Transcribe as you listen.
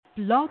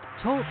Blog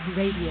Talk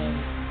Radio.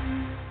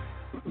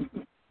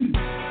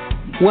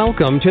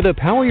 Welcome to the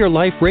Power Your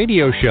Life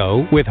radio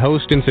show with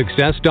host and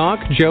success doc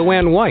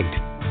Joanne White.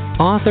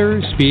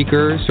 Author,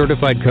 speaker,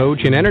 certified coach,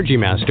 and energy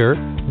master,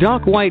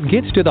 Doc White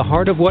gets to the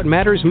heart of what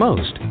matters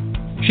most.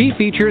 She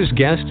features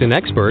guests and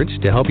experts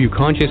to help you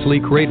consciously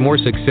create more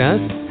success,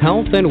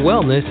 health, and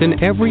wellness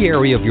in every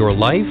area of your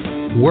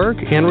life, work,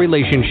 and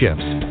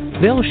relationships.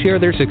 They'll share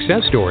their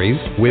success stories,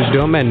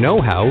 wisdom, and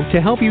know-how to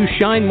help you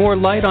shine more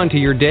light onto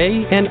your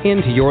day and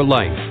into your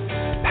life.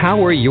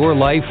 Power your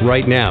life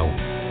right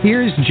now.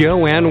 Here's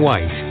Joanne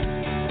White.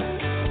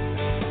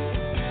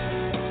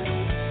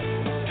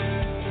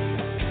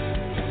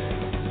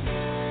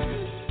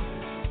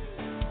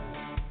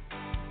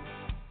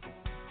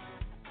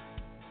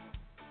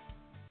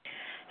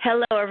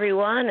 Hello,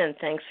 everyone, and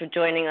thanks for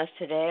joining us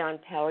today on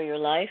Power Your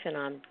Life. And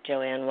I'm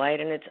Joanne White,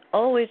 and it's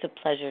always a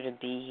pleasure to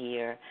be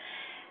here.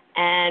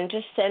 And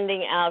just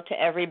sending out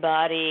to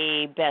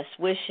everybody best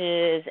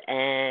wishes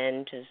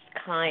and just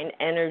kind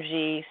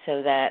energy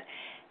so that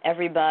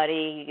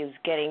everybody is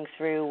getting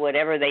through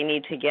whatever they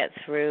need to get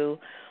through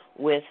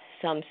with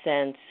some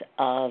sense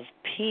of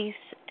peace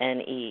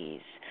and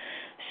ease.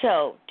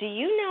 So, do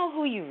you know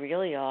who you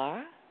really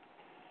are?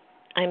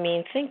 I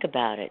mean, think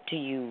about it. Do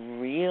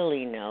you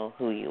really know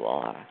who you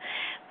are?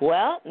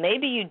 Well,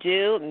 maybe you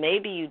do,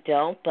 maybe you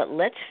don't, but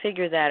let's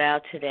figure that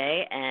out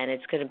today, and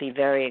it's going to be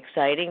very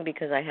exciting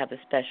because I have a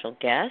special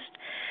guest,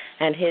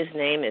 and his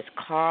name is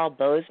Carl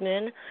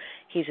Bozeman.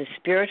 He's a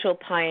spiritual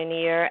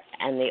pioneer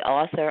and the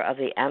author of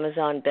the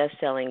Amazon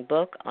best-selling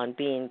book on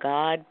being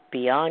God,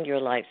 Beyond Your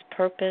Life's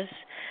Purpose.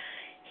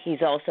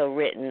 He's also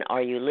written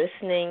Are You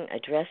Listening?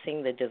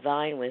 Addressing the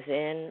Divine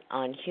Within,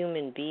 on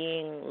human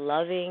being,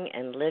 loving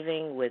and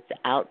living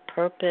without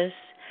purpose,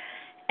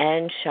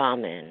 and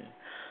Shaman.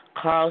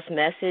 Carl's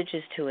message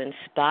is to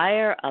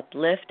inspire,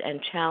 uplift,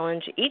 and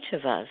challenge each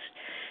of us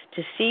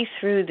to see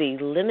through the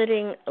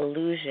limiting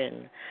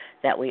illusion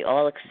that we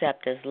all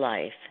accept as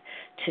life,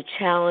 to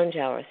challenge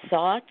our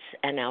thoughts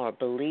and our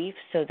beliefs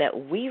so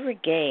that we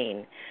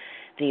regain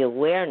the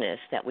awareness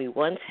that we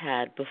once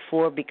had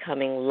before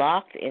becoming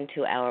locked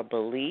into our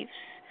beliefs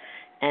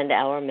and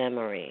our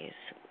memories.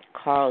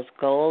 Carl's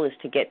goal is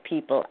to get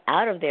people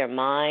out of their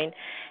mind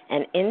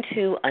and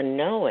into a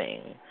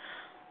knowing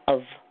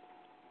of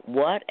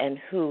what and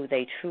who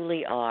they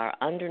truly are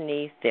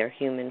underneath their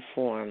human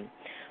form.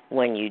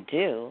 When you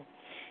do,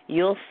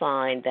 you'll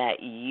find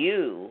that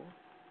you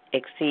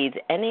exceeds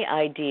any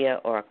idea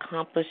or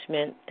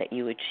accomplishment that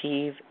you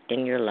achieve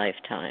in your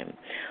lifetime.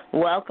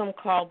 Welcome,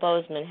 Carl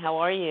Bozeman. How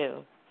are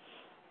you?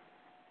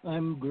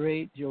 I'm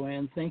great,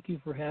 Joanne. Thank you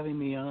for having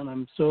me on.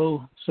 I'm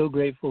so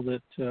grateful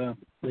that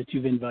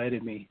you've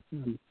invited me,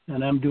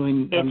 and I'm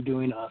doing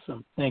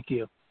awesome. Thank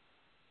you.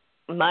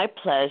 My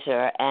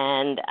pleasure,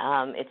 and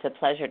it's a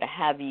pleasure to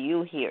have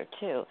you here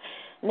too.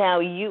 Now,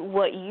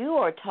 what you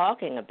are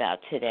talking about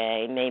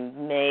today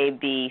may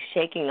be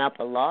shaking up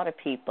a lot of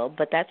people,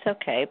 but that's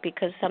okay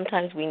because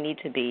sometimes we need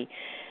to be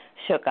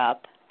shook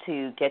up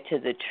to get to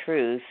the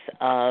truth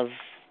of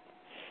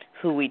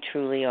who we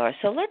truly are.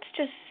 So let's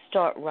just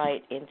start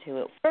right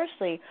into it.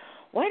 Firstly,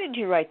 why did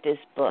you write this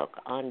book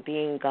on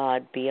being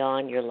God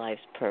beyond your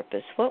life's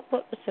purpose? What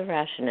was the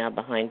rationale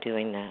behind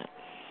doing that?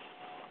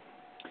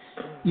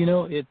 You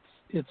know,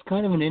 it's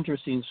kind of an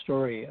interesting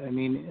story. I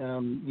mean, a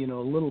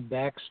little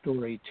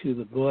backstory to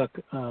the book.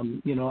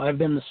 I've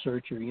been the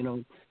searcher.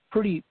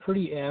 Pretty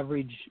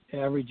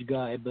average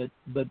guy,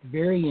 but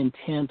very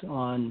intent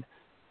on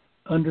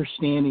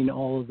understanding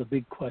all of the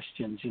big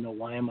questions.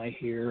 Why am I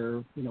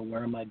here?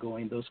 Where am I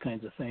going? Those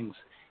kinds of things.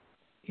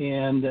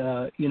 And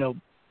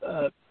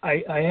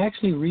I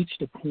actually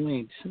reached a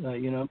point.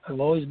 I've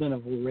always been a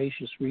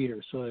voracious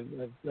reader, so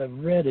I've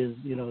read as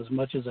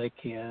much as I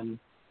can.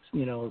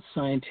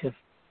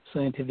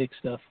 Scientific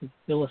stuff,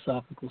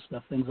 philosophical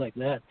stuff, things like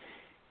that.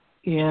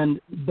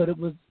 But it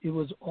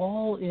was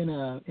all in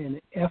an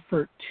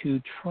effort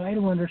to try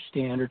to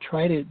understand or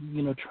try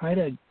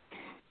to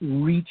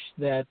reach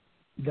that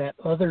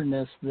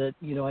otherness that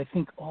I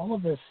think all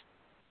of us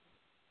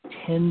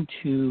tend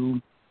to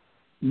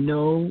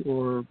know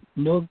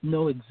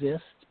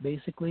exists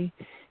basically.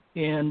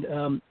 And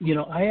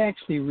I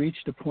actually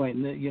reached a point,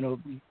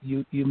 and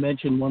you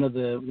mentioned one of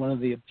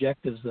the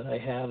objectives that I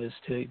have is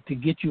to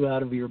get you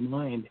out of your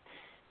mind.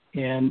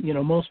 And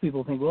most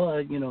people think,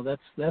 well,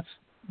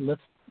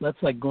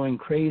 that's like going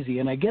crazy.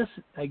 And I guess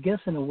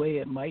in a way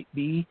it might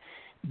be,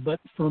 but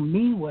for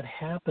me, what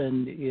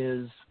happened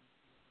is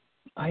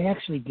I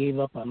actually gave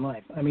up on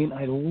life. I mean,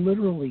 I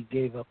literally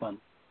gave up on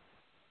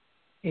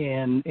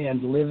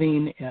and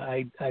living.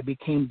 I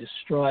became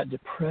distraught,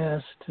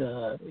 depressed.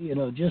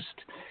 Just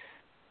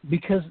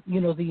because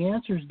the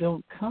answers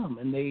don't come,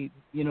 and they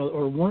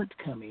or weren't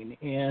coming,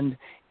 and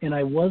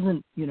I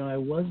wasn't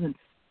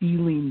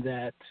feeling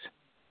that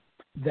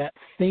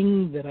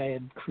thing that I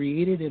had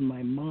created in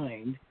my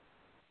mind,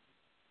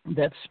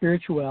 that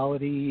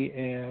spirituality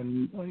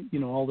and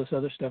all this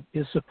other stuff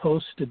is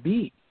supposed to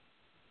be.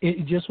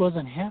 It just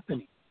wasn't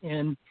happening,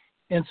 and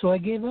so I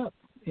gave up.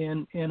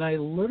 and I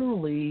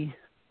literally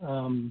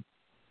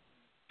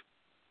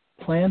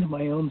planned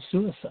my own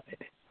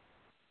suicide.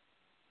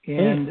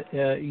 And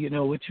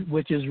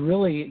which is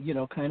really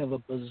kind of a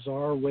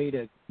bizarre way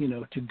to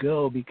to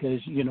go, because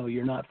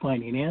you're not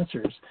finding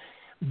answers.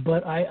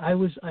 But I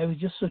was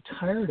just so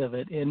tired of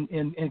it,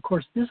 and of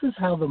course this is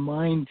how the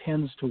mind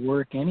tends to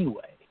work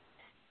anyway.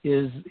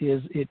 Is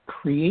it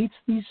creates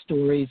these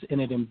stories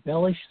and it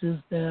embellishes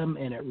them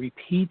and it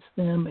repeats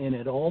them and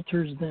it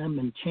alters them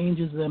and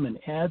changes them and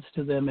adds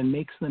to them and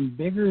makes them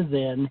bigger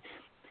than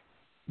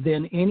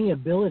any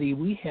ability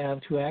we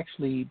have to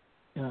actually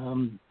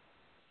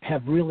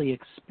have really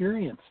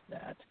experienced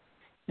that.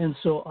 And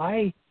so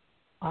I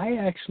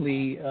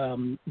actually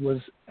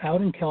was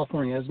out in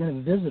California. I was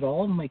going to visit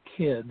all of my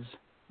kids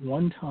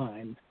one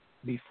time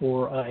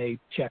before I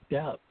checked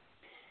out.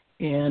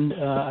 And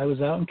I was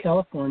out in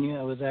California.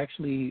 I was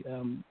actually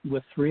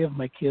with 3 of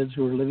my kids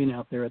who were living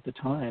out there at the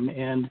time,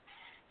 and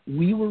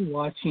we were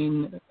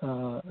watching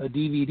a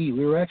DVD.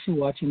 We were actually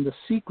watching The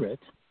Secret,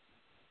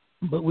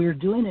 but we were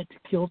doing it to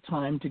kill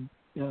time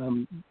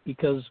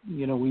because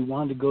we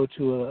wanted to go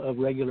to a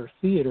regular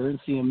theater and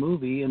see a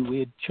movie, and we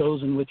had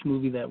chosen which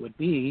movie that would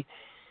be,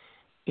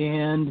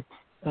 and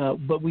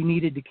but we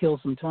needed to kill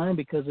some time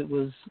because it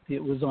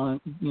was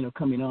on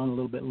coming on a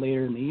little bit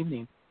later in the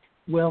evening.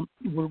 Well,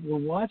 we're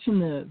watching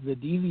the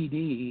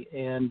DVD,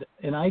 and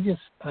I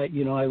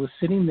was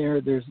sitting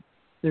there.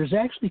 There's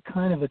actually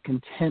kind of a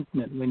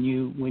contentment when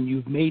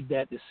you've made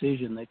that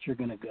decision that you're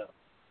going to go.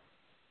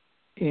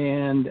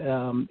 And,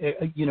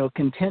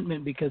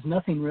 contentment because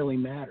nothing really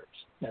matters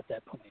at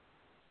that point.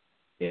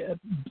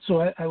 So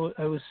I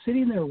was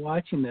sitting there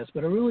watching this,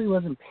 but I really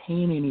wasn't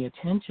paying any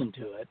attention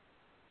to it.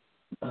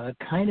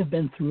 Kind of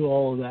been through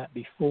all of that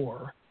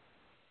before.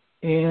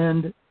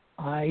 And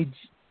I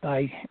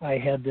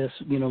had this,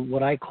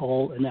 what I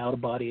call an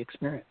out-of-body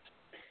experience.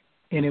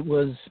 And it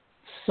was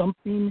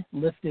something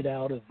lifted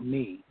out of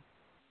me,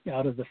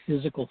 out of the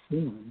physical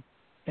form,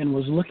 and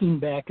was looking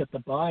back at the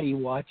body,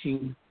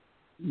 watching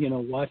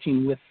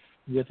with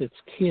its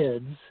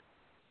kids,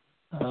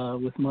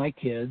 with my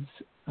kids,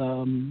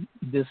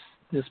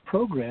 this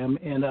program,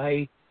 and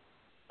I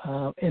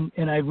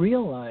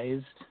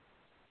realized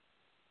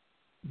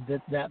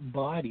that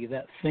body,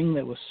 that thing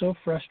that was so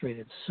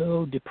frustrated,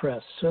 so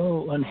depressed,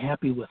 so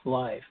unhappy with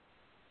life,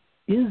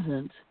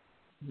 isn't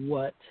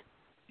what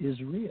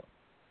is real.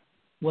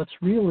 What's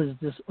real is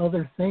this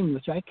other thing,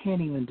 which I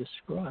can't even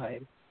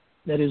describe,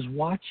 that is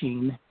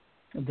watching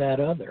that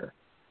other.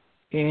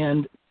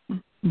 And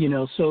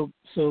so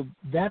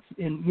that's,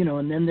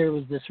 and then there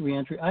was this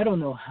reentry. I don't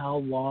know how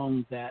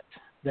long that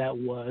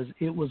was.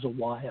 It was a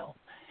while.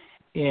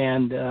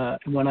 And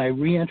when I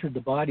reentered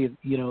the body,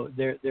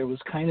 there was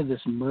kind of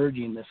this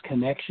merging, this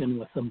connection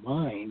with the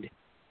mind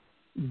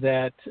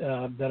that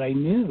I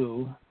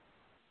knew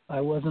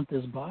I wasn't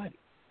this body.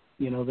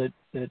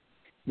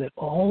 That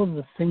all of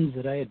the things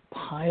that I had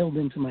piled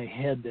into my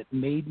head that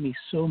made me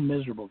so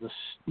miserable,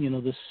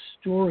 the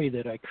story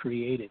that I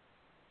created,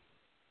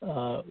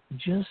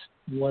 just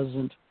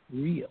wasn't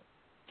real.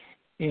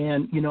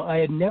 And, I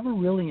had never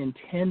really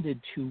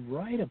intended to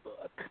write a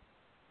book,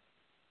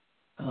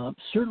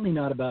 certainly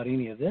not about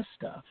any of this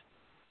stuff.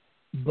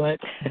 But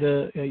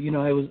I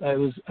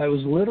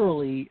was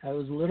literally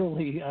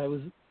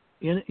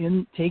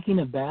in taking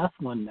a bath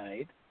one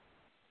night,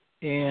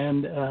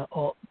 and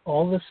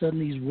all of a sudden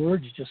these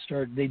words just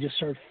started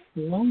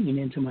flowing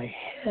into my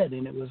head,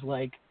 and it was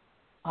like,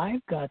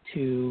 I've got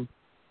to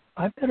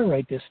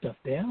write this stuff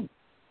down.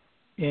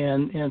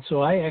 And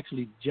so I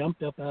actually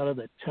jumped up out of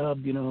the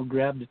tub,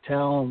 grabbed a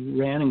towel,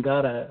 ran and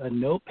got a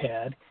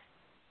notepad,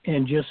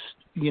 and just,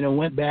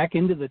 went back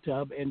into the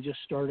tub and just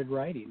started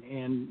writing.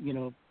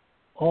 And,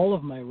 all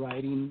of my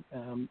writing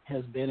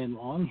has been in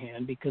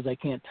longhand because I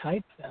can't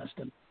type fast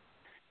enough.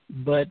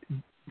 But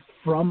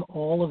from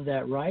all of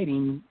that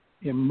writing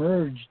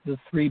emerged the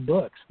 3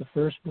 books. The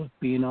first book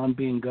being On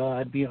Being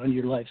God, Beyond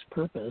Your Life's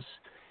Purpose,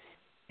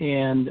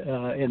 and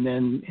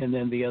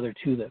then the other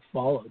 2 that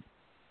followed.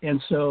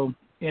 And so,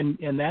 and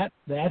that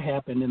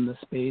happened in the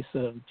space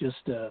of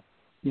just a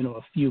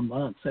few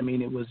months. I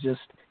mean, it was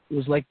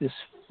like this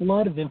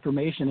flood of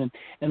information,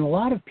 and a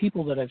lot of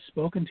people that I've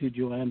spoken to,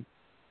 Joanne,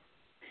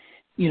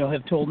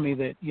 have told me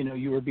that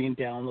you were being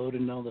downloaded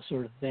and all this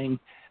sort of thing.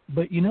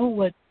 But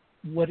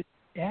what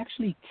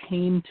actually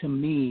came to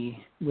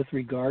me with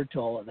regard to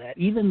all of that,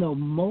 even though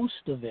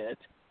most of it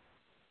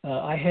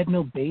I had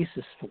no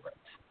basis for it.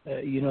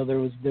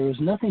 There was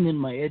nothing in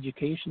my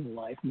educational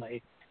life,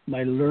 my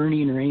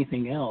learning or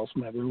anything else,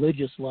 my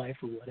religious life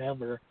or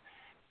whatever,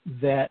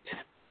 that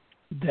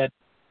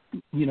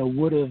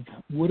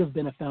would have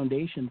been a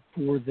foundation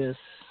for this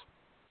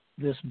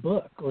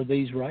book or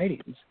these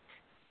writings.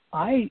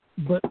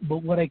 But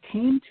what I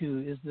came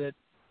to is that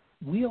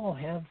we all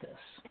have this.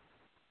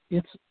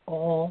 It's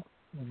all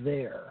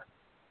there.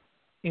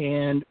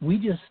 And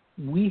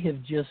we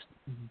have just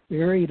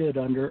buried it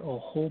under a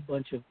whole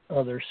bunch of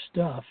other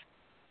stuff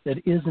that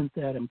isn't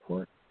that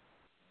important.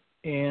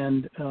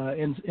 and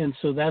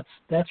so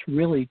that's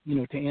really,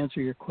 to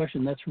answer your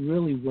question, that's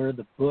really where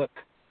the book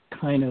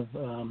kind of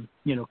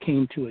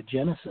came to a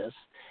genesis,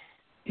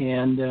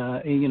 and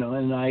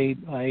I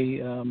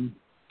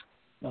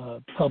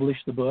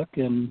published the book,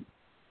 and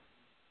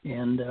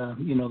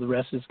the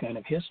rest is kind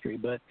of history.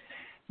 But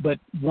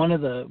one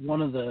of the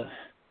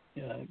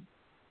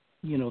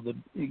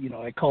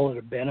I call it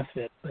a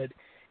benefit, but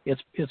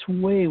it's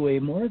way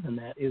more than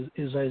that. Is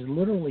I was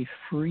literally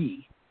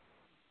free.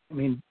 I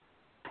mean,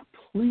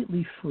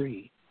 completely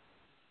free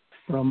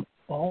from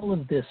all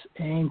of this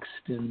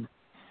angst and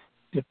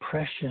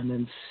depression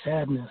and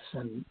sadness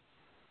and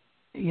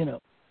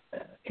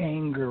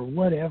anger,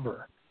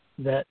 whatever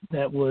that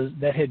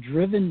had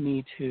driven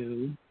me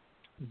to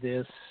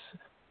this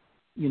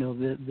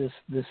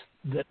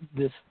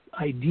this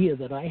idea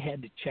that I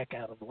had to check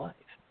out of life.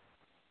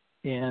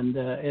 And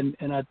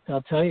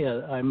I'll tell you,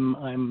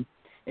 I'm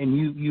and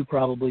you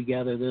probably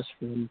gather this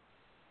from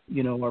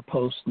our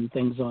posts and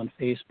things on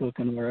Facebook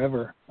and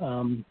wherever.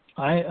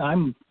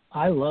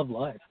 I love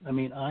life. I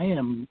mean, I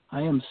am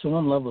so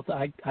in love with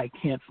it. I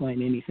can't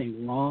find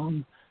anything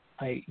wrong.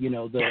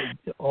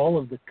 All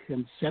of the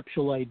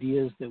conceptual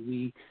ideas that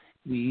we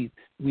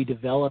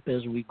develop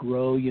as we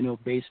grow,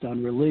 based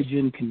on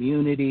religion,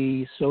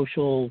 community,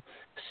 social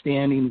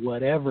standing,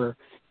 whatever,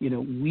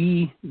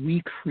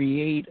 we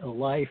create a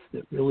life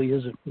that really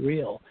isn't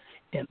real.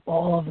 And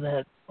all of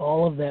that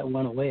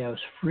went away. I was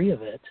free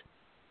of it.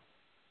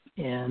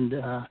 And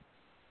I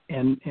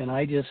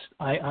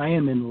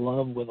am in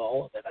love with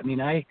all of it. I mean,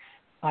 I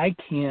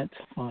can't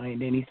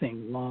find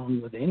anything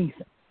wrong with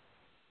anything.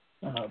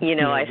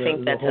 I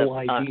think that's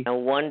a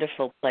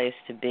wonderful place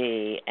to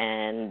be,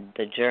 and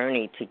the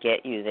journey to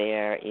get you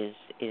there is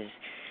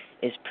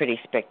pretty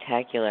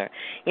spectacular.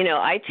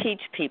 I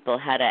teach people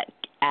how to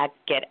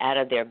get out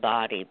of their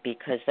body,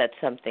 because that's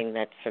something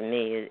that for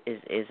me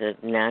is a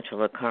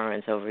natural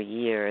occurrence over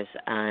years,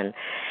 and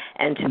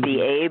to be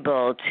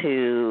able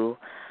to,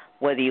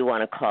 whether you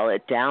want to call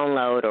it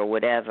download or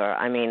whatever,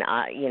 I mean,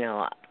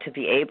 to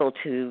be able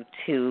to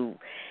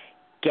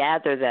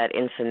gather that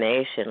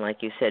information,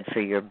 like you said,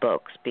 for your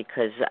books,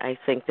 because I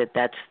think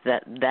that's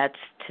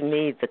to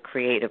me the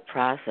creative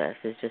process,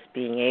 is just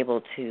being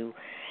able to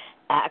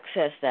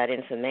access that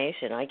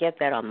information. I get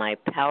that on my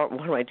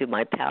when I do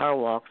my power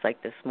walks,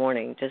 like this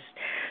morning. Just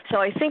so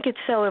I think it's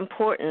so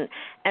important,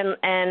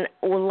 and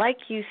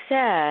like you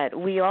said,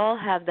 we all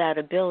have that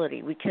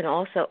ability. We can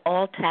also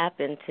all tap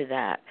into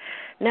that.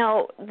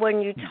 Now,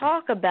 when you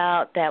talk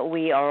about that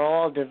we are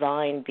all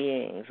divine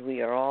beings,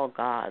 we are all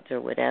gods or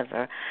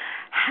whatever,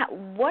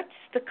 what's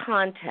the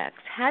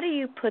context? How do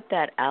you put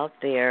that out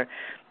there,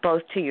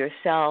 both to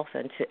yourself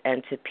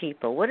and to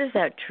people? What does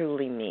that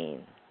truly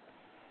mean?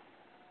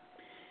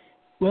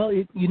 Well,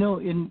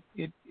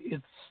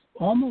 it's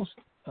almost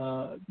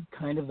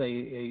kind of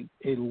a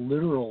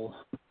literal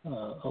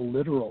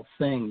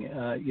thing.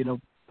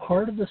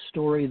 Part of the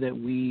story that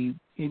we,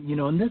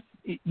 and this,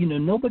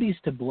 nobody's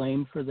to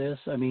blame for this.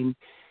 I mean,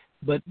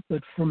 but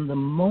from the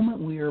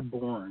moment we are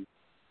born,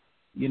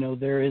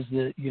 there is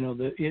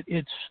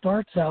it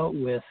starts out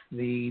with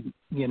the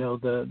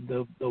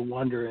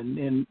wonder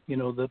and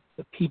the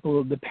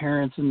people, the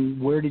parents,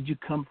 and where did you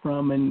come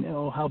from, and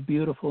how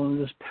beautiful, and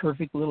this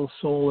perfect little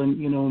soul, and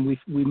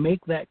we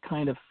make that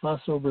kind of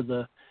fuss over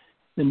the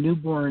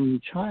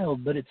newborn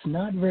child, but it's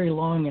not very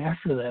long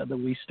after that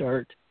we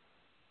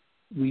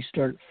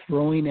start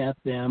throwing at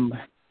them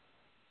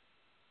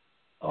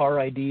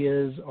our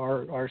ideas,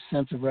 our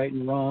sense of right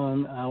and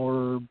wrong,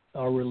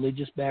 our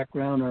religious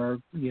background, our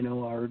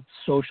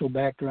social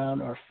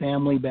background, our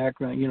family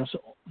background,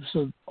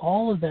 so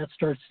all of that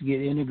starts to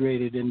get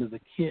integrated into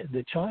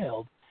the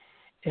child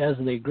as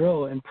they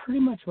grow, and pretty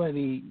much by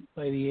the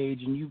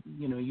age, and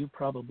you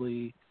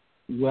probably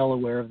well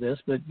aware of this,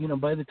 but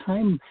by the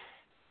time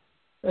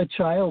a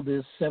child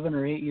is 7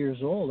 or 8 years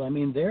old, I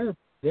mean they're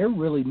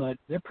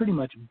pretty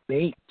much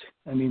baked.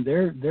 I mean,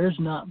 there's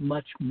not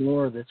much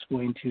more that's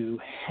going to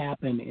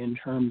happen in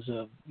terms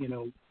of,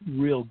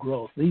 real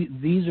growth.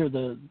 These are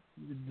the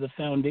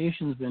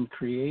foundation's been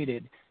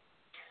created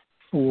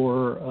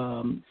for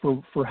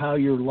how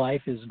your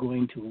life is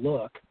going to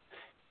look.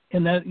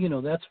 And that,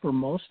 that's for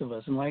most of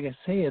us. And like I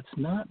say, it's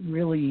not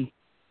really,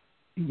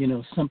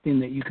 something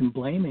that you can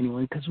blame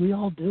anyone, because we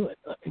all do it.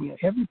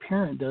 Every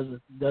parent does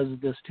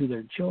this to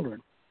their children.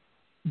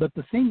 But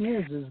the thing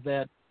is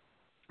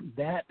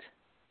that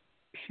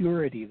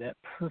purity, that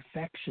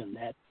perfection,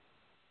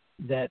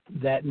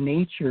 that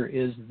nature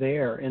is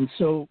there. And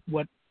so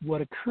what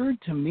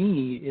occurred to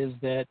me is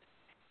that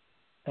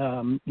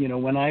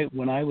when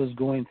I was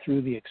going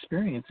through the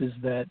experience, is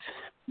that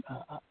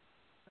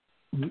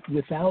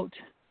without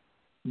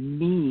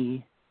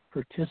me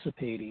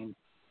participating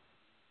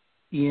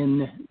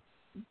in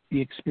the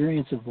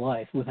experience of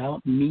life,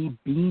 without me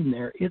being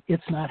there,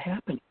 it's not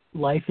happening.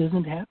 Life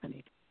isn't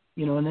happening.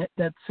 And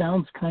that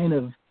sounds kind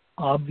of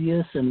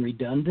obvious and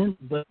redundant,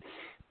 but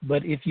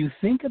if you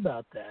think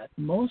about that,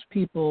 most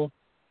people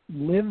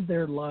live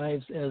their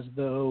lives as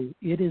though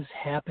it is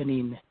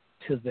happening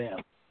to them.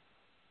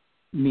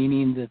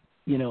 meaning that,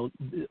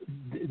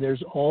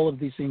 there's all of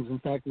these things. In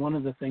fact, one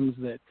of the things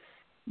that,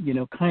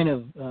 kind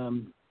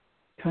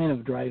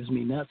of drives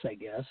me nuts, I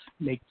guess,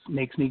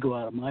 makes me go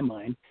out of my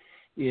mind,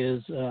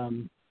 is,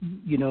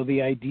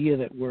 the idea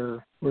that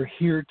we're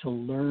here to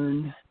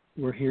learn,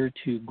 we're here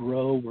to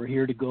grow, we're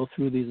here to go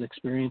through these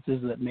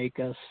experiences that make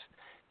us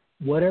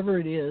whatever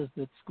it is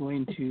that's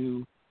going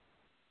to,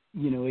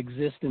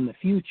 exist in the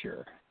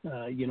future.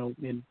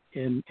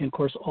 And of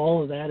course,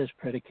 all of that is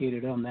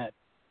predicated on that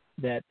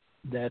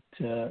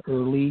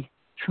early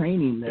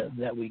training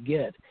that we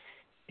get.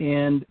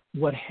 And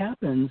what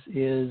happens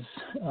is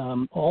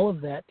all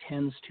of that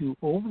tends to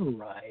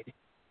override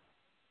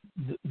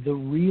the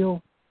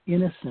real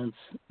innocence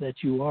that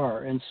you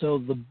are. And so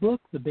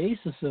the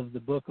basis of the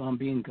book on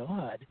being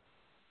God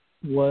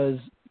was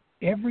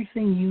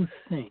everything you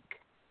think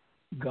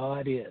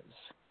God is,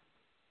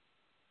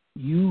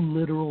 you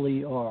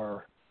literally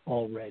are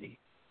already.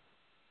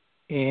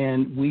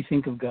 And we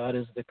think of God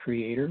as the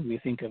creator. We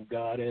think of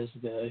God as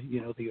the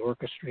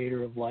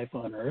orchestrator of life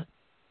on earth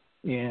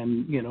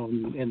and,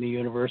 in the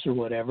universe or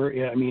whatever.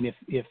 I mean,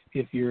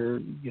 if you're,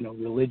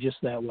 religious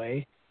that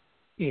way.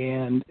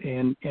 And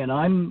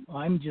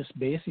I'm just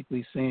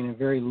basically saying in a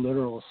very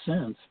literal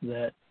sense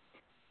that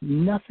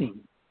nothing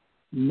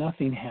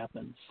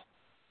happens.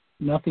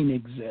 Nothing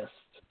exists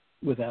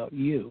without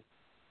you.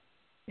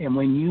 And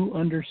when you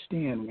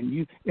understand,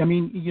 you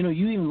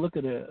even look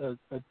at a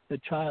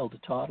child, a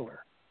toddler,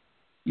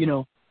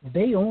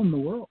 they own the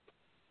world.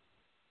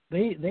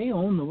 They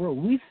own the world.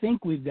 We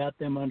think we've got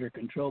them under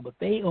control, but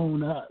they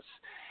own us.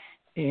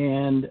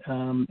 And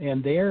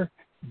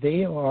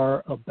they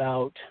are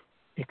about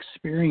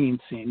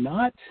experiencing,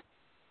 not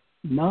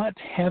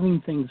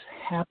having things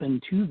happen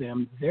to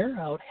them. They're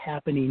out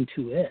happening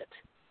to it.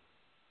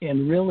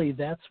 And really,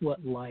 that's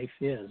what life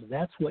is.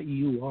 That's what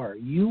you are.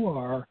 You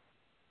are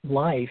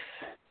life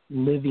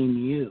living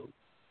you,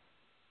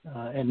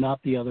 and not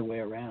the other way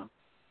around.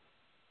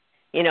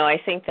 I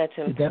think that's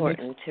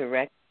important to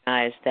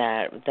recognize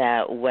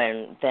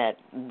that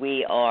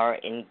we are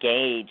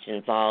engaged,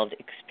 involved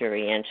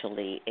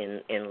experientially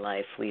in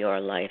life. We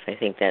are life. I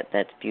think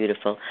that's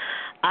beautiful.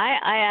 I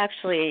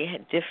actually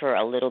differ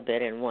a little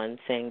bit in one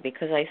thing,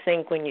 because I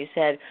think when you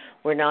said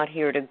we're not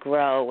here to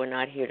grow, we're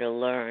not here to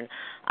learn,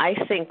 I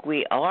think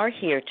we are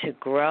here to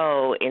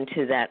grow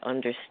into that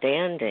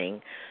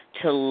understanding,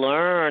 to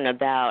learn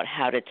about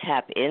how to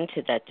tap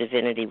into that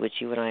divinity, which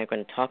you and I are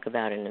going to talk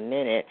about in a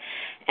minute,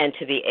 and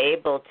to be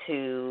able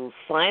to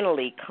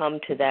finally come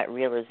to that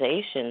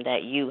realization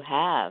that you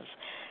have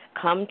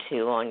come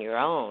to on your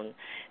own,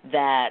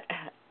 that,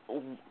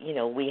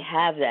 we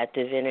have that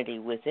divinity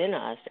within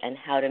us, and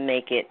how to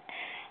make it,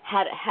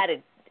 how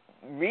to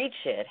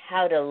reach it,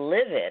 how to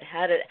live it,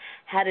 how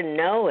to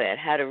know it,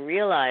 how to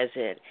realize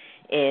it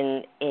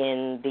in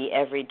the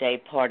everyday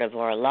part of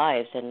our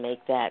lives, and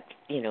make that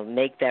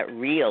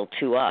real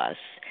to us,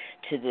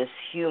 to this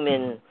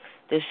human,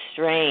 this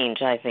strange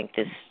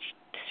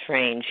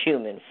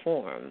human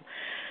form.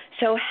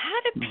 So how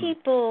do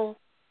people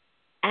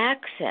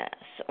access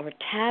or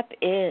tap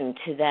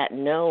into that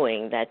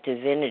knowing, that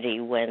divinity,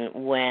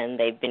 when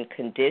they've been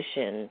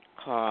conditioned,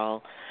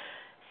 Carl,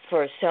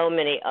 for so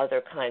many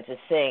other kinds of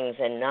things,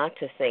 and not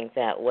to think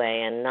that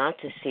way, and not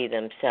to see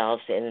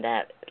themselves in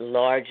that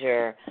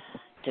larger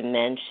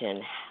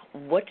dimension?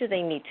 What do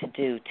they need to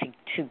do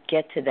to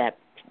get to that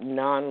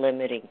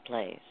non-limiting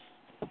place?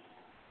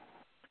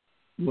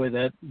 Boy,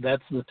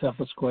 that's the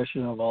toughest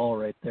question of all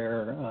right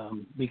there,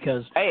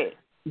 because right.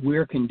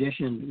 We're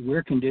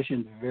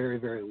conditioned very,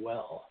 very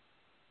well,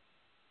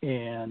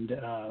 and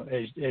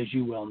as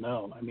you well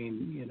know, I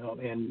mean,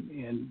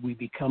 and we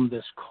become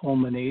this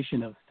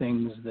culmination of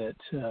things that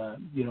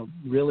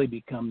really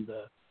become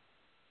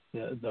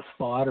the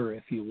fodder,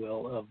 if you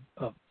will,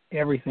 of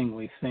everything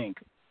we think,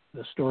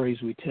 the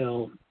stories we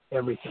tell,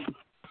 everything,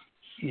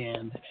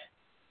 and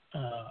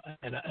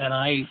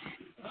I,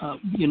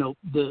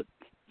 the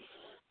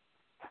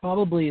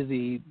probably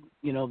the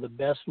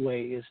best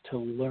way is to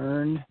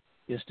learn.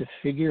 Is to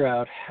figure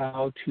out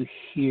how to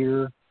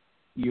hear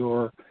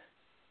the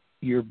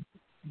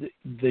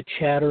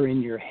chatter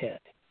in your head,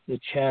 the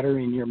chatter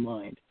in your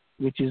mind,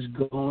 which is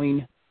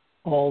going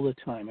all the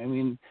time. I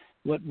mean,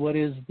 what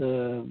is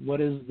the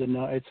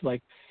it's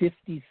like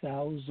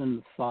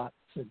 50,000 thoughts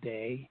a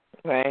day,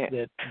 right?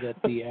 That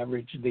the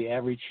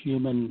average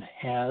human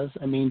has.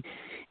 I mean,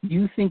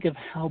 you think of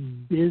how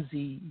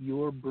busy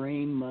your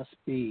brain must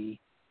be,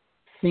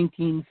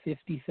 thinking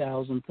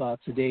 50,000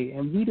 thoughts a day,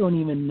 and we don't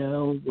even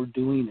know we're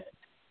doing it.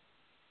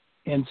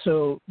 And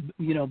so,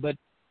 but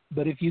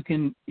if you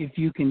can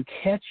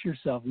catch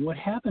yourself, what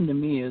happened to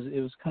me is, it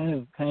was kind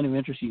of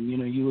interesting.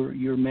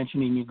 You were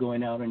mentioning you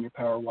going out on your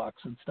power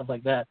walks and stuff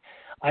like that.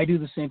 I do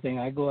the same thing.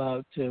 I go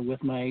out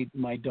with my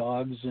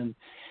dogs and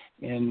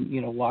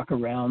walk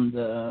around.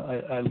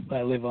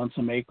 I live on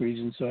some acreage,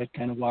 and so I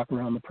kind of walk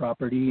around the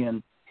property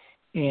and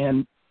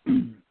in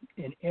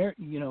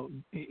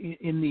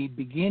the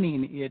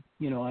beginning,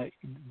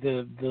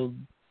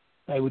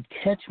 I would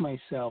catch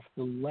myself.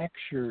 The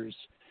lectures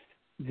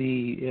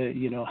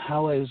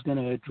how I was going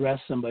to address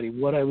somebody,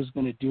 what I was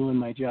going to do in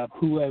my job,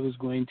 who I was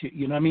going to,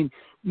 and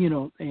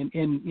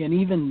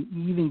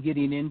even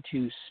getting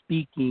into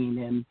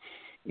speaking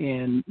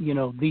and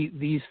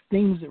these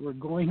things that were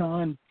going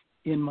on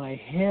in my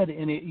head,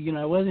 and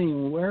I wasn't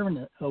even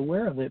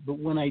aware of it, but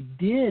when I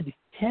did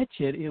catch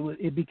it,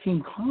 it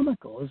became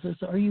comical. It says,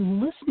 are you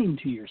listening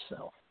to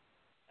yourself?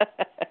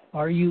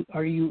 Are you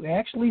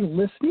actually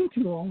listening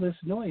to all this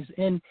noise?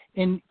 And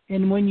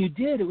when you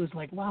did, it was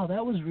like, wow,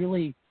 that was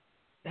really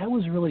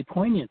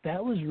poignant.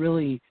 That was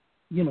really,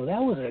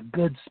 that was a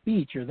good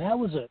speech, or that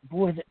was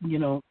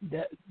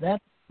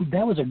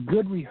that was a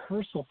good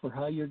rehearsal for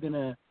how you're going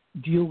to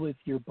deal with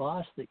your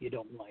boss that you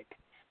don't like,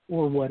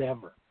 or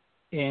whatever,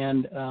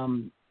 and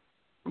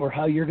or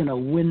how you're going to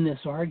win this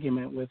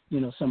argument with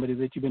somebody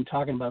that you've been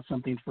talking about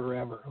something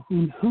forever.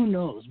 Who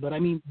knows? But I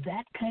mean,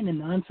 that kind of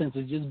nonsense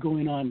is just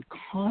going on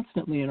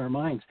constantly in our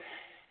minds.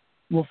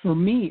 Well, for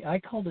me, I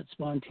called it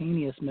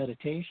spontaneous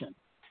meditation.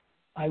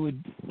 I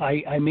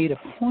made a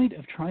point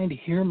of trying to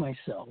hear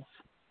myself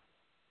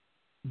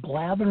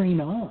blathering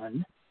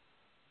on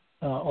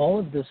all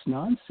of this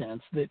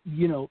nonsense that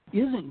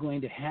isn't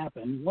going to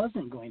happen,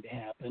 wasn't going to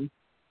happen.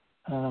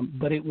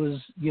 But it was,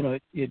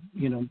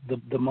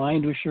 the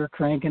mind was sure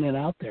cranking it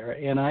out there,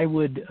 and I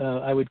would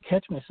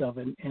catch myself,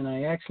 and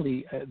I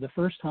actually, the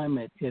first time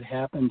it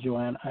happened,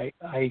 Joanne,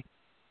 I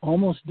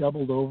almost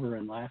doubled over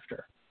in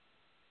laughter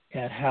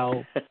at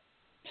how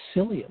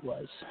silly it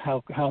was,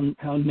 how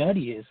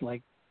nutty it is.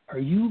 Like, are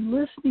you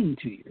listening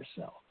to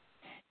yourself?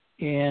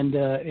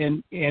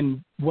 And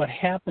what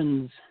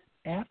happens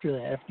after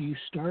that, after you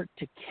start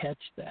to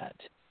catch that,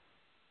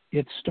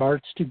 it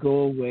starts to go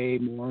away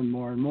more and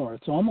more and more.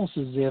 It's almost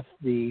as if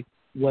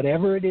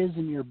whatever it is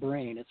in your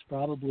brain, it's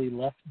probably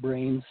left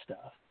brain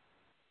stuff.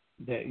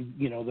 The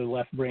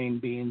left brain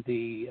being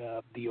the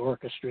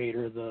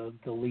orchestrator,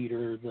 the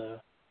leader, the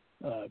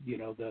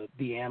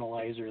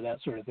analyzer,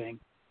 that sort of thing,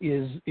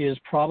 is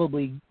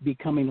probably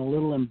becoming a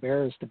little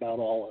embarrassed about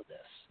all of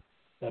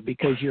this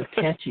because you're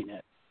catching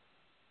it,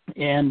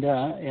 and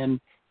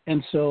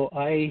so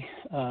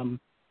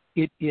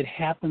it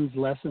happens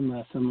less and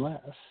less and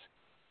less.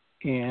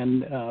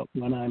 And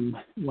when I'm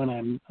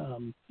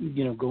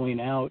going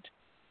out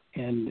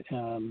and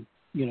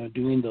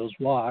doing those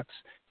walks,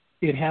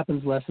 it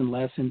happens less and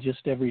less in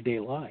just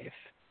everyday life.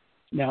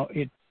 Now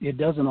it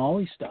doesn't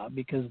always stop,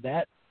 because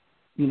that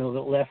the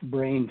left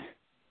brain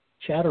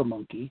chatter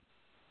monkey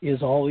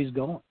is always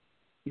going,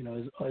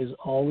 is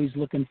always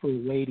looking for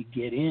a way to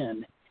get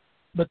in.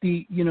 But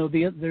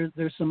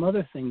there's some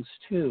other things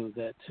too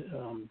that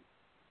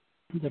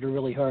are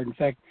really hard. In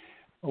fact,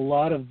 a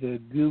lot of the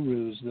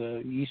gurus,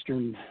 the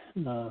Eastern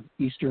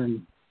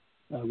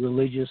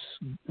religious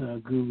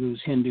gurus,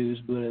 Hindus,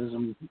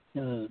 Buddhism,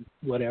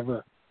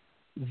 whatever,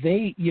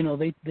 they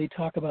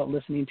talk about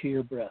listening to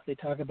your breath. They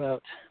talk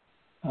about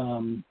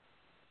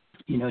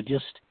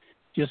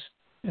just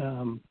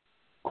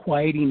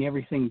quieting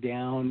everything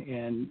down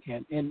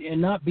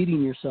and not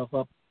beating yourself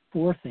up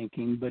for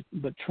thinking,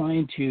 but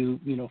trying to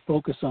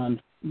focus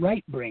on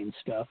right brain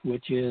stuff,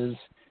 which is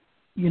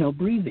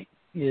breathing,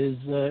 is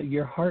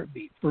your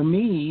heartbeat. For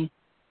me,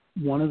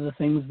 one of the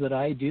things that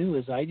I do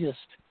is I just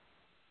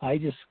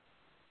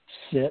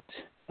sit.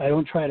 I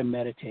don't try to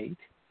meditate.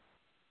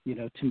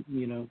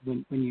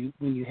 When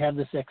you have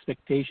this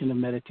expectation of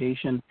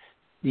meditation,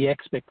 the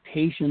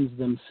expectations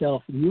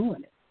themselves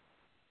ruin it,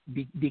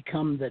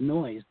 become the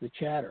noise, the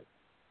chatter.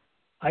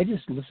 I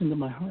just listen to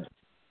my heart.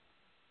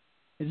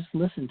 I just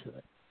listen to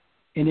it.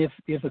 And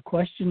if a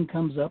question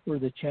comes up where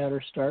the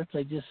chatter starts,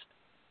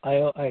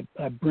 I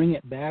bring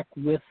it back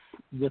with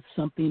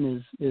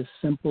something as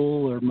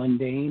simple or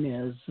mundane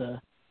as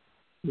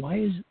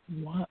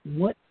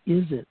what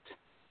is it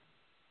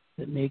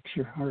that makes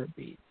your heart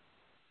beat?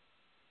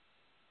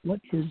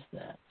 What is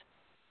that?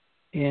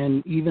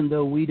 And even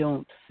though we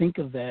don't think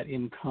of that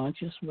in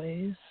conscious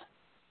ways,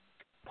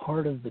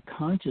 part of the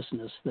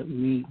consciousness that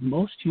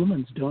most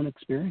humans don't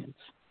experience.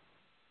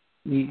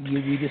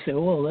 We just say,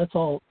 oh,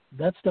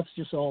 that stuff's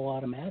just all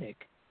automatic.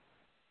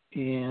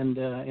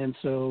 And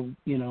so,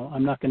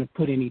 I'm not going to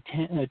put any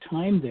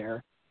time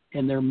there,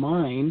 and their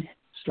mind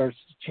starts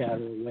to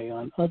chatter away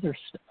on other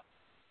stuff.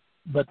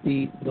 But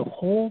the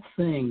whole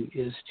thing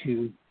is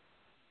to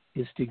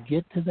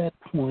get to that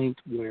point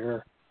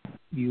where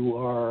you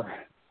are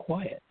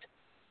quiet.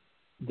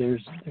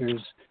 There's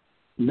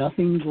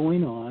nothing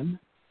going on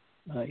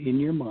in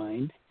your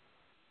mind,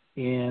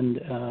 and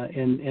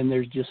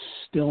there's just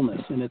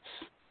stillness, and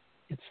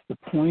it's the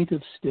point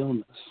of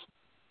stillness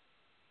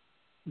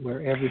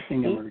where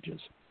everything emerges.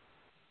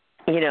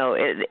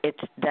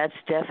 That's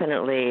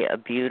definitely a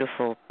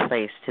beautiful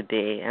place to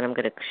be, and I'm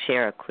going to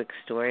share a quick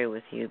story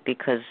with you,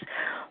 because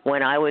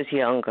when I was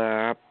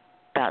younger,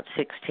 about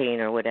 16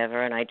 or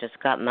whatever, and I just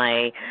got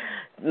my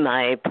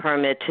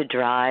permit to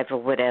drive or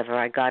whatever,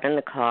 I got in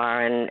the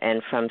car,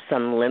 and from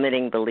some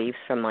limiting beliefs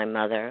from my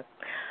mother,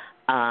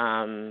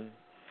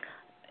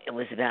 it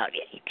was about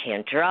you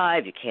can't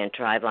drive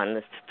on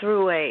the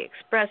throughway,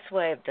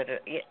 expressway,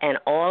 and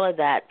all of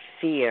that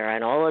fear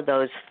and all of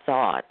those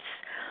thoughts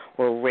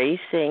were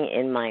racing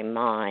in my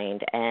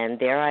mind. And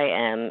there I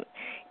am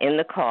in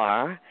the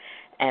car,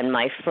 and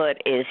my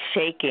foot is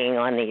shaking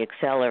on the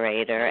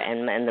accelerator,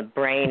 and the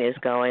brain is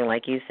going,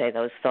 like you say,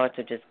 those thoughts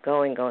are just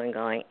going,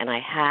 and I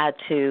had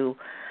to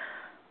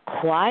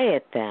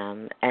quiet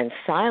them and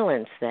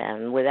silence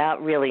them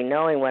without really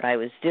knowing what I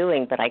was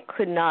doing, but I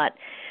couldn't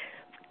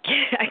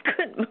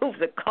move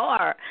the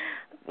car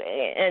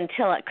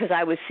because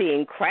I was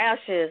seeing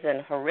crashes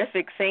and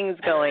horrific things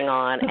going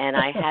on, and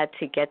I had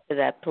to get to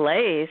that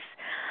place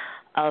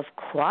of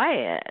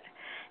quiet.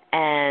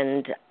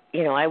 And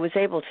I was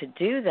able to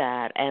do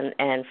that,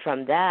 and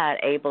from that,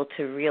 able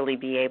to really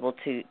be able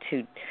to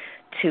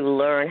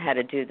learn how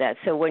to do that.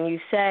 So when you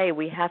say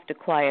we have to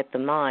quiet the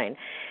mind,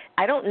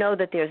 I don't know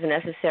that there's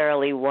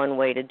necessarily one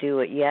way to do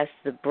it. Yes,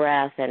 the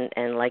breath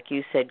and like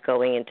you said,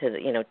 going into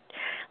the,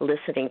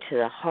 listening to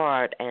the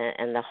heart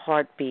and the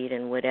heartbeat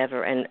and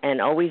whatever,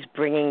 and always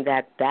bringing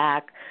that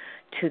back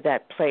to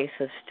that place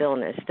of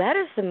stillness. That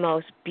is the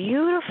most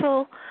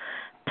beautiful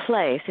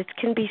place. It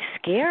can be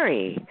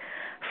scary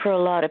for a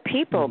lot of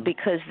people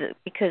because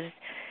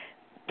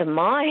the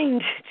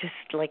mind,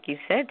 just like you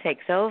said,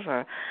 takes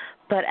over.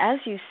 But as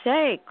you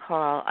say,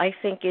 Carl, I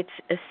think it's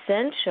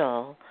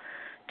essential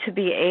to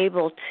be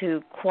able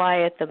to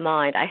quiet the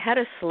mind. I had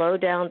to slow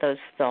down those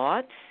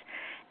thoughts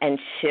and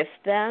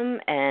shift them,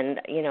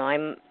 and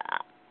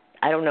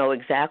I don't know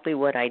exactly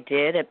what I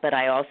did, but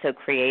I also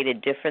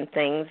created different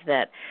things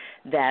that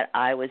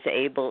I was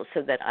able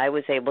to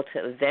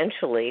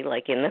eventually,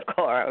 like in the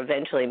car,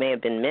 eventually may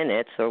have been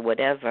minutes or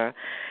whatever,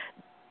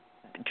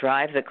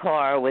 drive the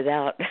car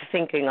without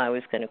thinking I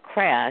was going to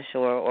crash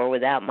or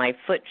without my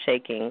foot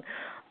shaking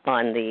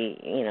on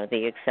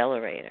the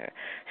accelerator.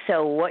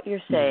 So what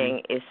you're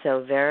saying is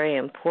so very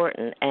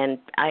important, and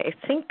I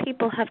think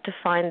people have to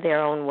find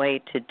their own way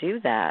to do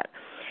that.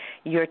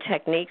 Your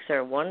techniques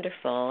are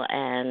wonderful,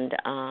 and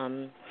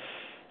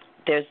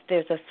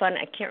there's a fun,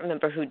 I can't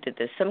remember who did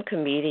this, some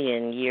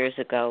comedian years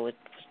ago was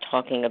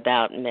talking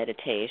about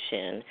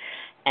meditation,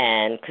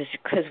 and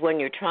because when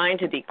you're trying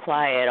to be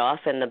quiet,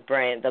 often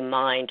the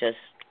mind just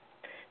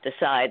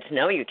decides,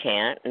 no, you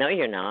can't, no,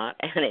 you're not,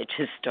 and it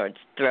just starts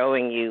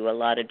throwing you a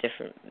lot of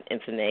different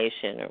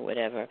information or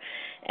whatever.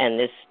 And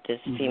this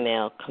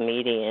female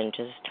comedian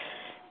just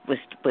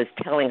was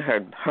telling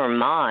her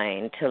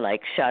mind to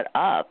shut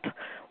up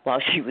while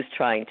she was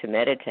trying to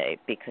meditate,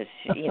 because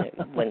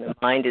when the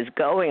mind is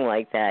going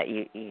like that,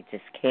 you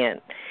just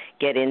can't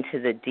get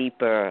into the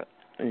deeper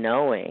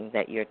knowing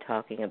that you're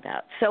talking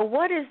about. So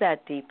what is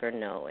that deeper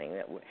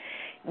knowing?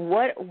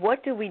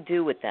 What do we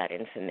do with that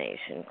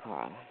information,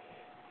 Carl?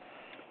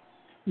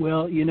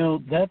 Well,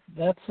 that's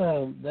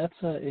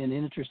an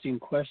interesting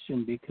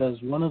question,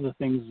 because one of the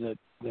things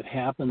that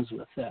happens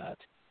with that,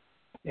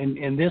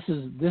 and this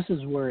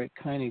is where it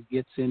kind of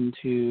gets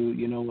into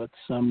what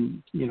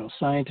some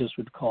scientists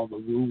would call the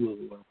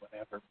woo-woo or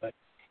whatever, but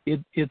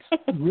it's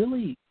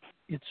really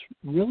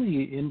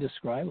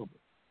indescribable.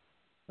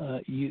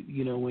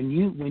 When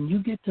you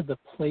get to the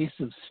place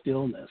of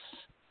stillness,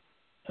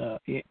 I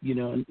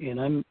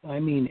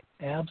mean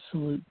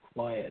absolute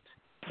quiet,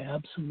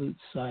 absolute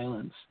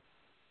silence.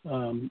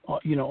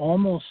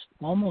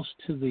 Almost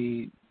to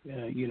the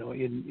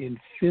in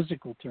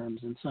physical terms,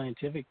 in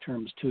scientific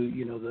terms,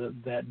 to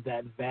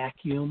that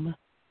vacuum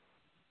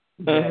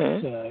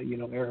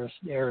that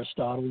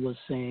Aristotle was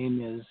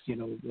saying is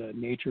the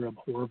nature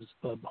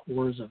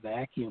abhors a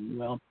vacuum.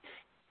 Well,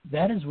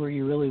 that is where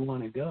you really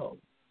want to go,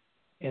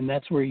 and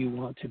that's where you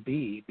want to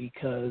be,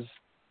 because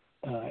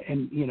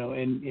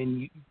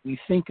we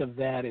think of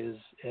that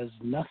as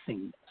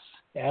nothingness,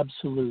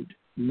 absolute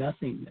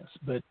nothingness,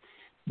 but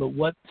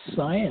what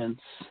science,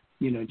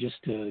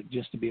 just to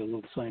be a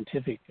little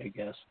scientific, I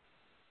guess,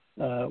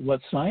 what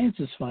science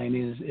is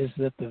finding is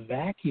that the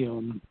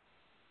vacuum,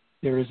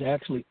 there is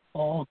actually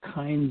all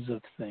kinds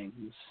of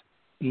things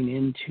being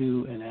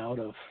into and out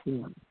of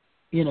form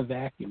in a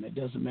vacuum. It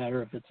doesn't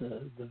matter if it's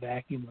the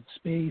vacuum of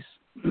space,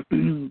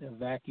 a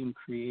vacuum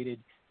created,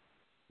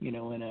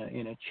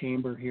 in a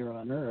chamber here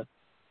on Earth.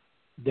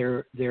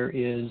 There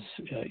is,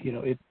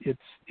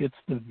 it's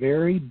the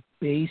very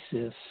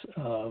basis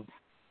of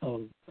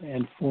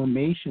and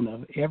formation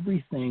of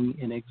everything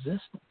in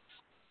existence,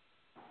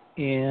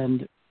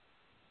 and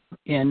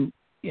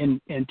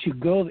to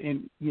go,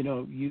 and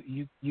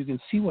you can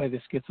see why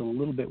this gets a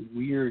little bit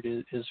weird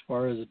as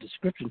far as a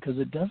description, because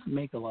it doesn't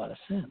make a lot of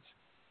sense.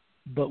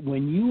 But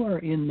when you are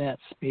in that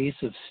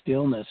space of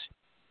stillness,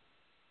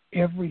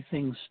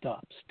 everything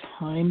stops.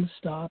 Time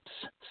stops.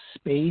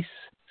 Space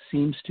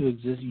seems to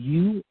exist.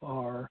 You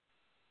are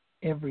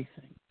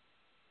everything,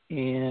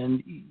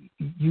 and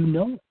you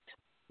know it.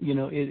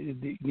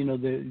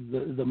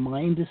 The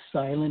mind is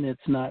silent.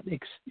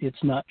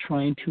 It's not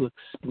trying to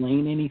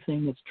explain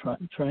anything. It's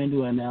trying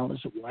to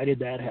analyze why did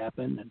that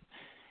happen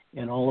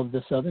and all of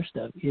this other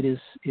stuff. It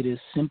is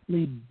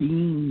simply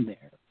being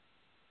there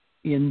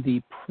in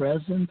the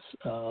presence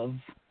of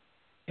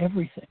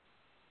everything.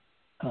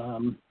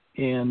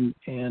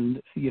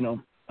 And you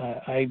know,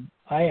 I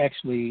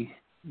actually,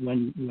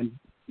 when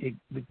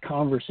the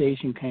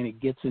conversation kind of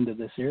gets into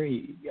this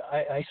area,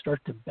 I start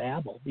to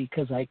babble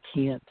because I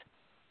can't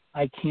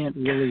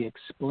really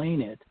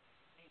explain it,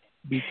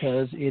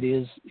 because it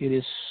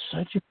is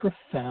such a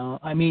profound.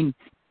 I mean,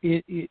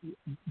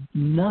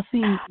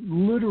 nothing,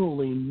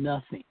 literally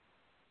nothing,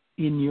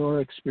 in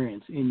your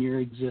experience, in your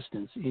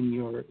existence, in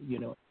your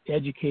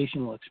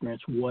educational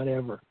experience,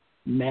 whatever,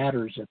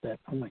 matters at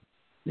that point.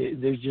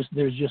 There's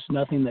just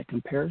nothing that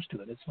compares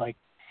to it. It's like,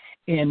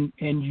 and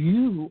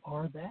you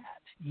are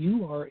that.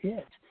 You are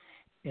it,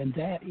 and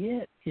that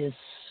it is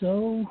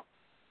so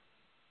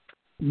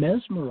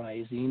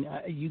mesmerizing.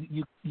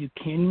 You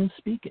can't even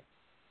speak it,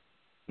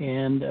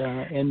 and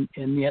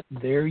yet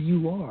there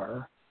you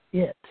are,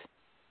 it.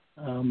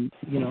 And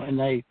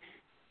I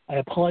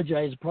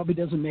apologize. It probably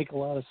doesn't make a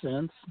lot of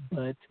sense,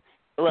 but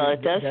well,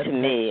 it does to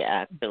me,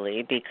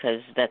 actually,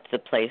 because that's the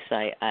place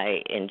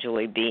I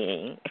enjoy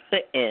being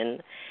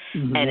in,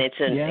 and it's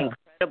an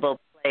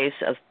incredible place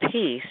of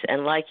peace.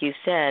 And like you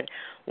said,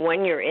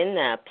 when you're in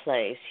that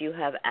place, you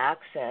have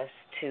access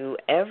to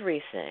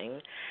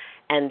everything,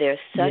 and there's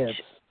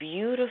such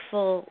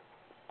beautiful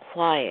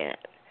quiet.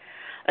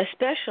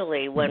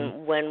 Especially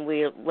when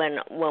we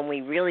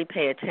really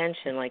pay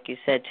attention, like you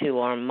said, to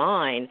our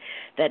mind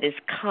that is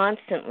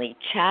constantly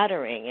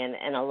chattering,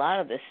 and a lot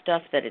of the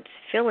stuff that it's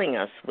filling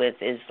us with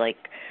is like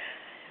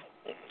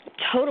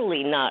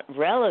totally not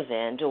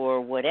relevant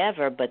or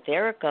whatever, but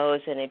there it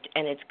goes, and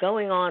it's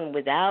going on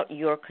without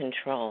your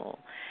control.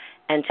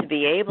 And to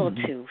be able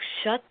to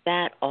shut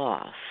that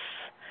off,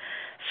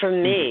 for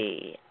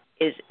me,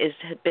 is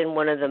has been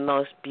one of the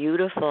most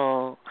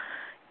beautiful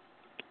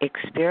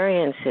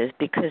experiences,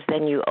 because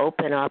then you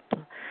open up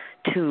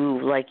to,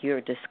 like you're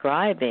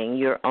describing,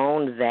 your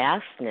own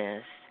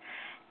vastness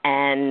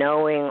and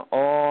knowing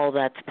all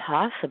that's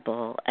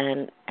possible.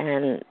 And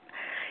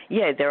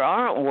yeah, there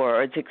aren't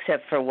words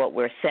except for what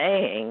we're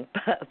saying,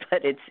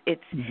 but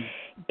it's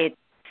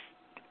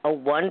a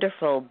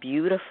wonderful,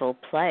 beautiful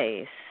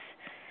place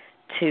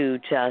to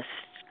just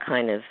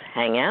kind of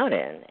hang out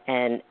in,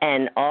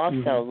 and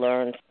also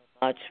learn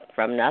so much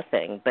from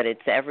nothing, but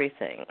it's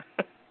everything.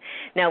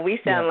 Now we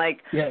sound like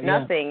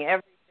nothing,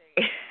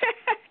 everything.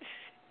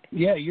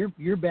 Yeah,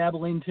 you're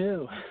babbling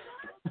too.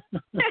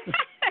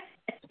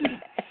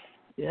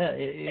 Yeah,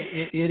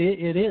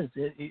 it is.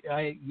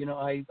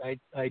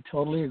 I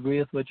totally agree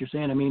with what you're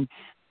saying. I mean,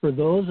 for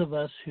those of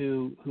us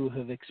who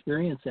have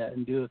experienced that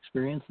and do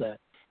experience that,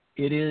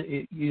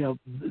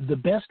 the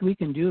best we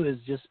can do is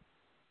just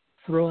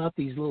throw out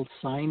these little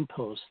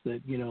signposts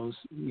that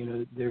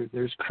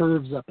there's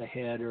curves up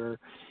ahead, or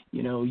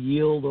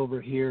yield over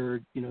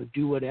here,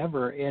 do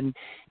whatever, and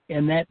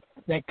that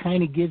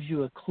kind of gives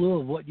you a clue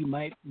of what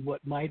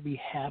might be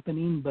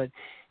happening,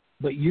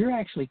 but you're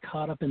actually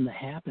caught up in the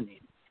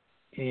happening,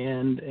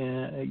 and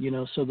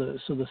so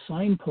the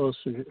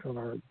signposts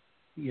are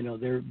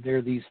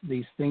they're these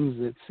things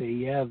that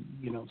say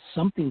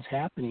something's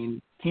happening,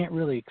 can't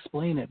really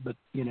explain it, but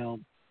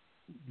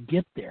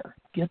get there.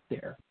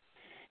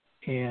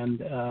 And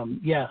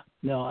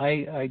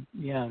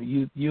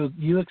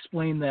you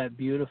explain that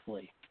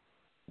beautifully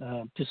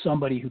to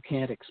somebody who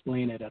can't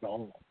explain it at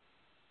all.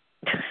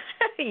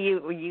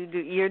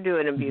 You're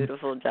doing a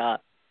beautiful job.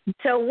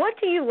 So what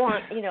do you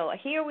want?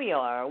 Here we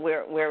are.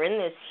 We're in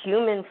this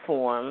human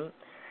form.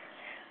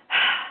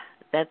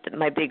 That's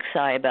my big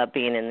sigh about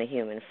being in the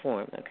human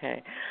form.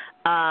 Okay,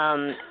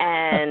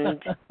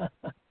 and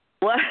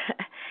what?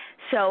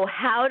 So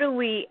how do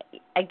we,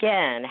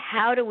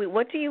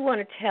 what do you want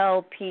to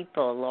tell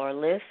people or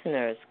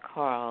listeners,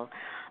 Carl,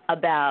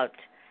 about,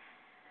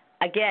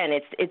 again,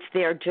 it's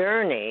their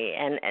journey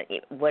and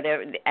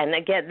whatever, and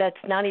again,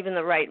 that's not even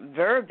the right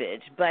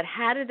verbiage, but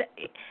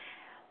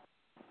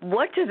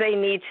what do they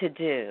need to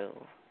do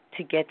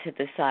to get to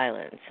the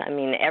silence? I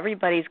mean,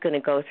 everybody's going to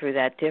go through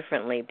that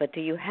differently, but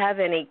do you have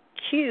any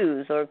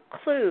cues or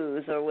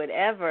clues or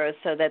whatever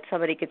so that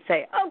somebody could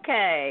say,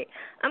 okay,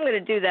 I'm going to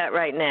do that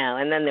right now,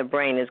 and then their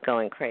brain is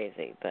going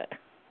crazy? But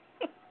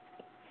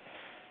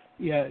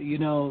yeah,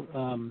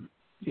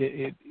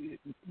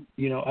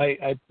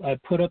 I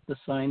put up the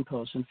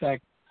signposts. In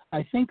fact,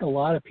 I think a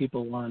lot of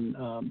people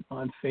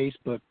on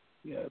Facebook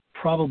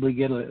probably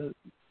get a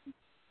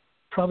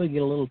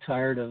little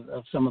tired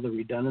of some of the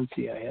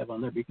redundancy I have on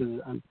there, because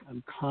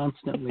I'm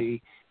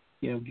constantly,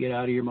 get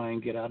out of your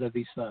mind, get out of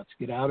these thoughts,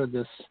 get out of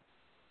this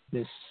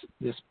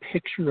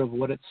picture of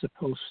what it's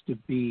supposed to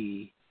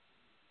be.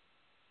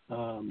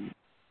 And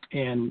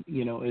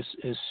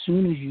as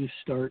soon as you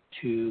start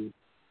to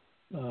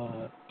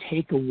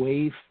take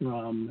away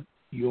from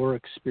your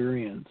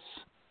experience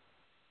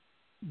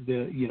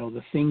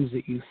the things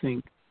that you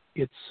think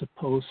it's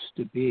supposed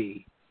to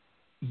be,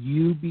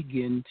 you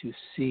begin to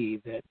see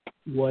that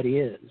what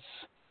is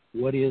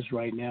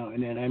right now.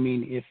 And then, I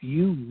mean, if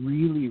you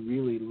really,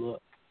 really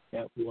look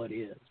at what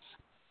is,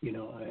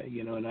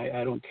 and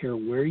I don't care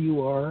where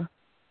you are,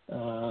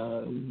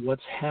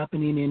 what's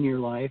happening in your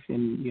life,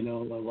 and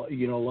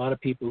a lot of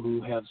people who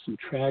have some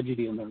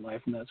tragedy in their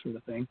life and that sort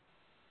of thing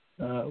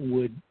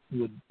would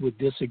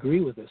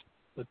disagree with this,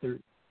 but the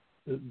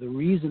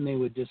reason they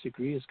would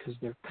disagree is because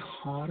they're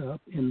caught up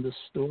in the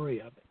story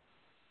of it,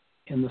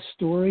 and the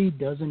story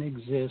doesn't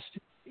exist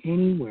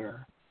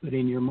anywhere but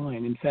in your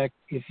mind. In fact,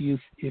 if you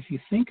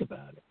think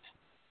about it,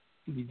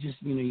 you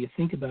just you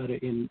think about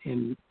it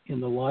in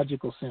the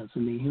logical sense,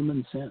 in the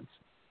human sense,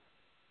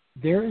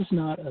 there is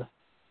not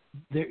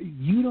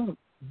you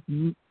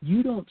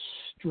don't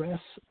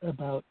stress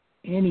about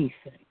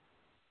anything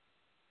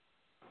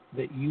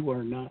that you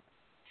are not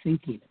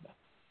thinking about.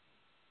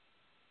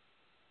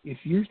 If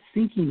you're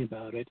thinking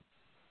about it,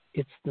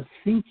 it's the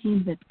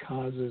thinking that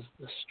causes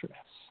the stress.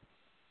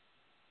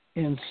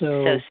 And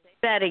so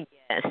say that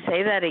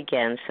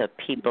again so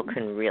people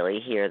can really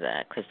hear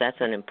that, because that's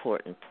an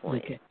important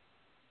point. Okay.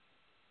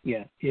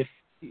 Yeah, if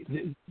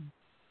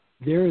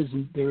there is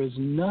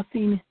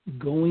nothing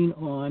going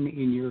on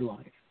in your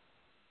life,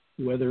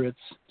 whether it's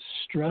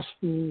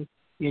stressful,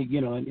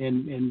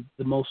 and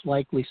the most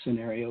likely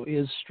scenario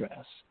is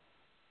stress,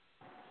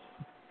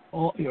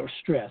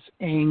 stress,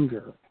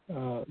 anger,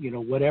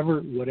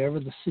 whatever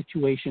the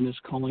situation is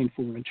calling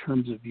for in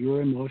terms of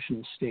your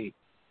emotional state.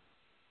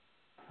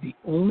 The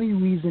only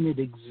reason it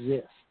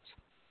exists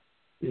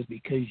is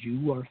because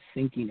you are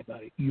thinking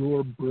about it.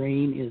 Your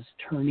brain is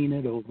turning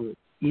it over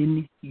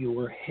in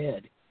your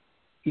head.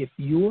 If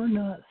you're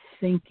not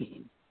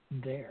thinking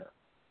there,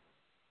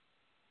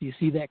 do you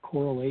see that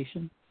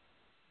correlation?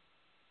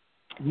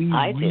 We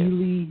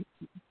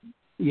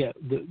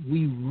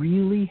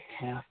really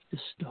have to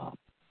stop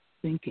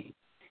thinking.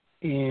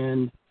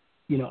 And,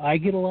 I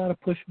get a lot of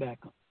pushback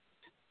on it,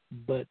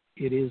 but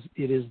it is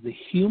the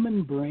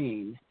human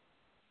brain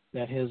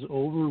that has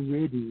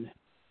overridden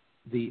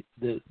the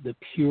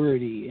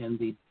purity and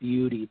the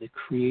beauty, the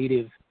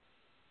creative,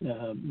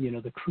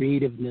 the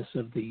creativeness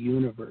of the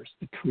universe,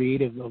 the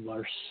creativity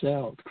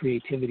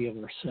of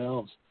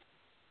ourselves.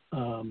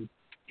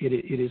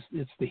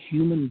 It's the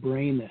human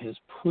brain that has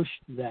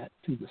pushed that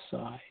to the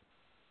side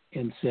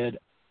and said,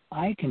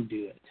 I can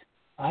do it.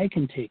 I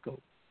can take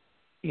over.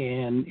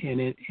 And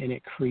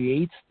it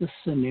creates the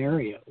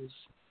scenarios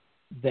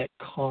that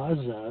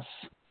cause us,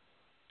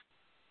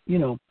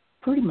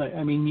 pretty much,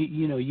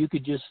 you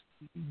could just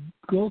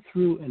go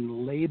through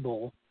and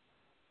label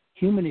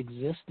human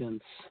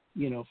existence,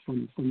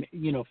 from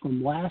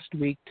last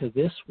week to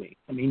this week.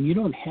 You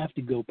don't have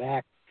to go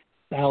back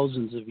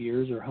thousands of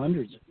years or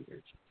hundreds of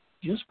years.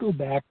 Just go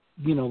back,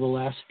 the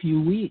last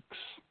few weeks.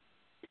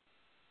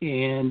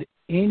 And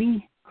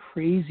any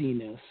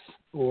craziness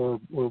or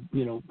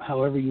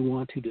however you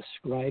want to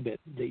describe it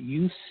that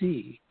you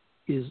see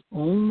is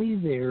only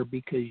there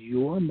because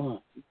your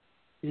mind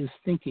is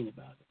thinking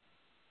about it.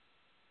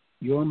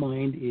 Your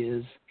mind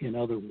is, in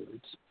other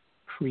words,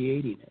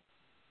 creating it.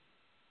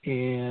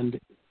 And,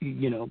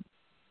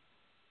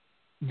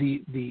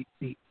 the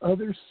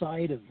other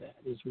side of that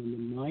is when the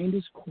mind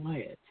is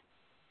quiet,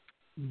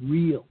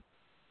 the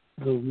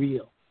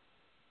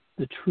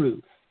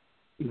truth,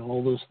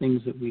 all those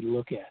things that we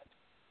look at,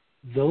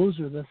 those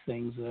are the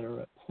things that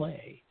are at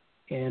play.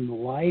 And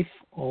life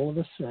all of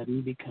a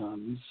sudden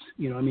becomes,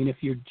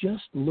 if you're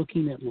just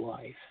looking at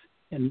life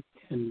and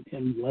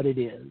what it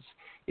is,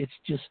 it's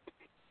just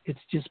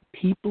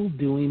people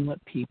doing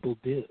what people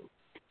do.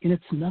 And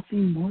it's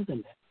nothing more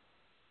than that.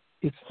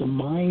 It's the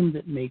mind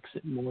that makes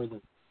it more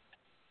than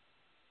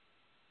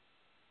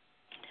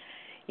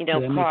that.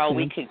 Carl,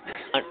 we could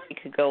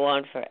go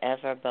on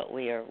forever, but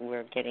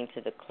we're getting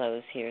to the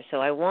close here. So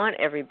I want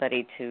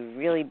everybody to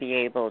really be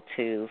able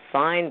to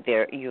find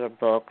your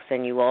books,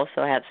 and you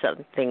also have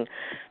something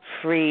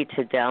free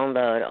to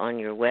download on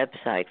your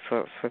website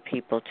for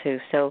people too.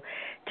 So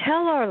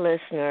tell our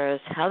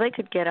listeners how they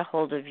could get a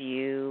hold of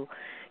you,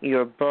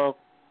 your books,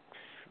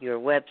 your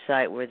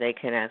website, where they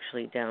can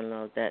actually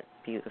download that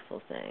beautiful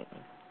thing.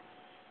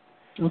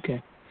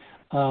 Okay.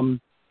 My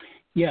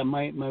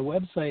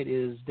website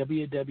is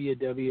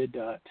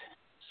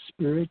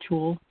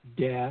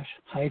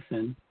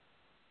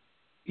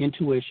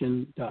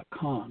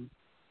www.spiritual-intuition.com.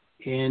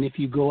 And if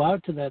you go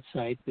out to that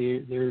site,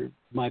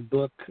 my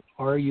book,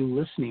 Are You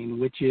Listening?,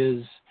 which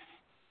is,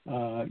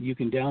 you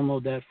can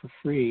download that for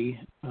free.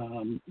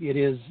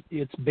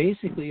 It's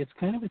basically, it's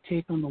kind of a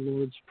take on the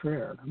Lord's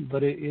Prayer,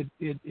 but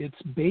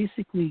it's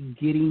basically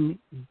getting,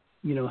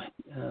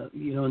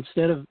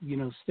 instead of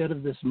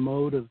this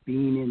mode of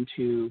being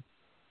into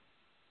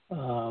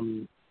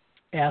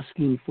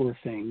asking for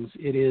things,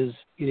 it is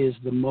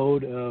the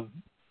mode of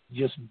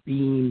just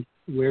being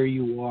where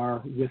you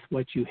are with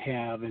what you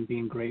have and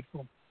being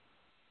grateful.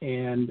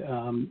 And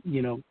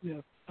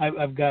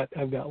I've got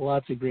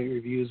lots of great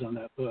reviews on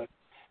that book.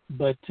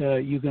 But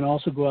you can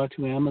also go out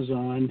to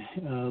Amazon,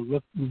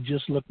 look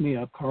me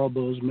up, Carl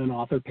Bozeman,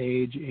 author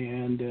page,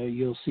 and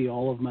you'll see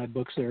all of my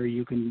books there.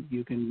 You can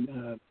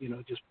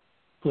just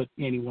put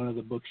any one of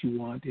the books you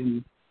want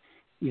in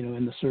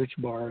the search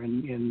bar,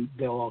 and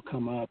they'll all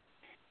come up.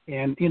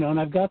 And and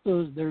I've got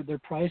those. They're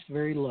priced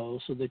very low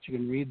so that you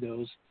can read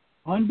those.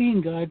 On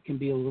Being God can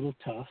be a little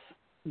tough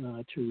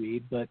to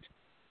read, but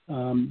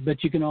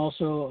you can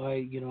also,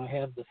 I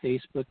have the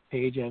Facebook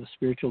page. I have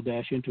Spiritual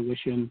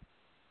Intuition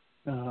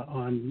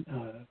on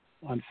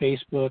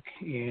Facebook,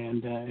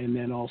 and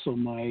then also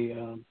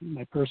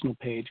my personal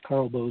page,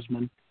 Carl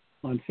Bozeman,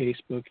 on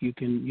Facebook. You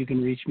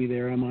can reach me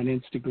there. I'm on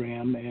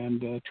Instagram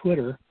and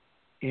Twitter,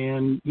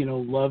 and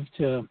love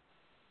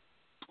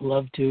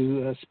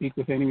to speak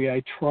with anybody.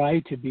 I try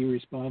to be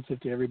responsive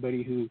to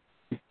everybody who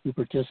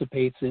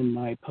participates in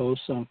my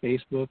posts on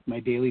Facebook. I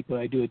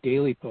do a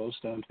daily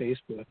post on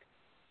Facebook.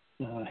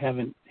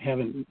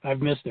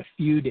 I've missed a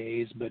few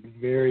days, but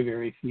very,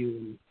 very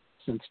few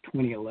since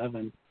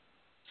 2011.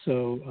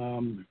 So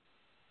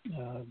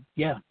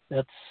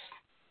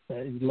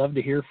I'd love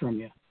to hear from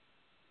you.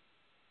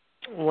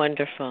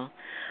 Wonderful.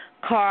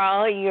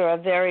 Carl, you're a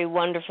very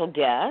wonderful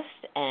guest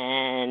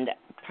and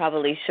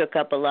probably shook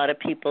up a lot of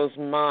people's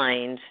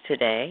minds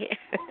today.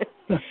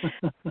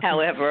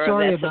 However,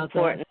 Sorry that's about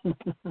important.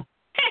 That.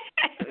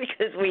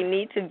 Because we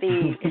need to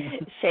be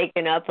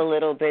shaken up a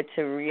little bit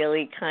to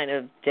really kind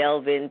of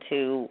delve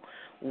into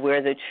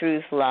where the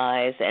truth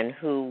lies and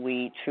who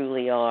we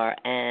truly are.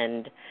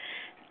 And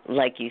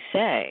like you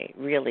say,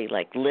 really,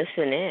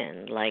 listen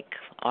in.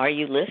 Are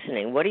you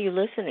listening? What are you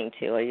listening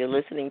to? Are you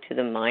listening to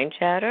the mind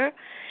chatter?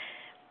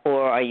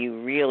 Or are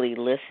you really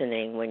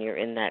listening when you're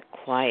in that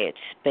quiet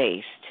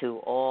space to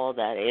all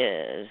that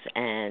is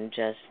and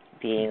just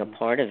being a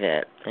part of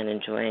it and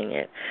enjoying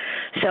it?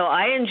 So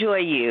I enjoy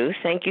you.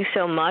 Thank you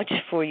so much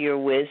for your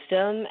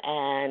wisdom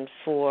and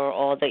for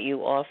all that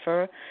you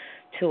offer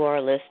to our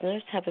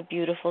listeners. Have a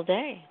beautiful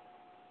day.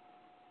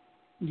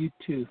 You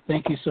too.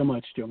 Thank you so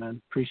much,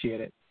 Joanne. Appreciate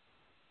it.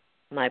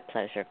 My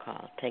pleasure,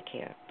 Carl. Take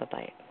care.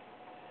 Bye-bye.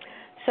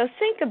 So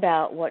think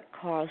about what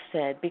Carl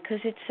said, because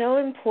it's so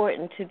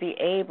important to be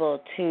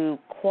able to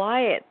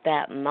quiet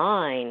that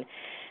mind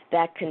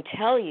that can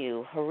tell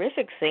you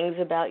horrific things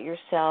about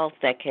yourself,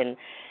 that can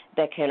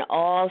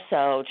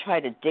also try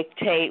to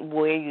dictate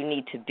where you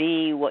need to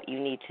be, what you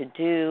need to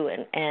do.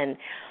 And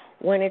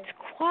when it's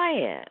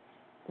quiet,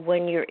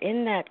 when you're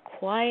in that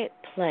quiet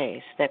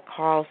place that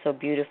Carl so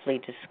beautifully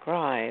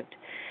described,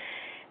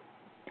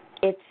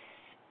 it's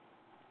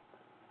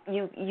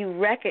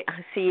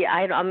see,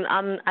 I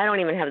don't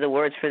even have the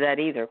words for that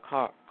either,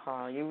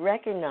 Carl. You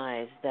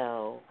recognize,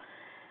 though,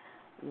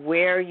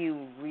 where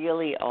you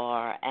really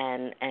are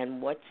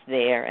and what's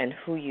there and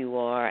who you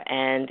are.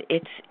 And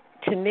it's,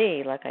 to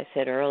me, like I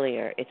said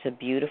earlier, it's a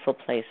beautiful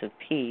place of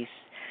peace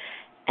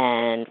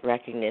and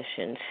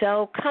recognition.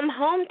 So come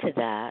home to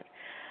that.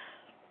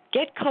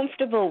 Get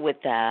comfortable with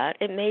that.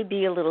 It may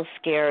be a little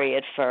scary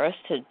at first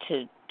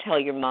to tell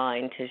your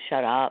mind to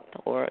shut up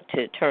or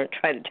to try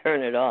to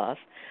turn it off.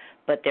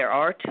 But there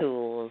are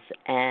tools,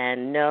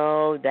 and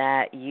know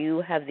that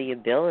you have the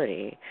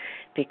ability,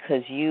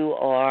 because you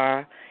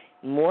are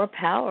more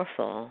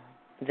powerful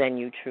than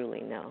you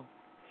truly know.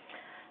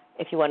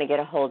 If you want to get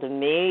a hold of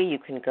me, you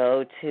can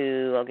go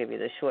to, I'll give you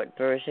the short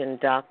version,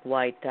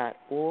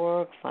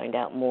 docwhite.org, find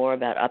out more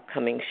about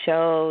upcoming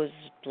shows,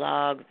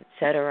 blogs,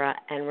 etc.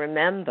 And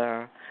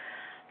remember,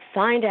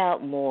 find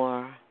out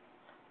more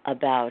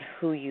about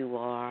who you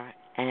are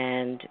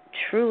and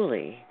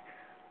truly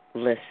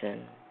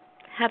listen.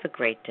 Have a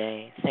great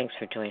day. Thanks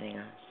for joining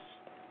us.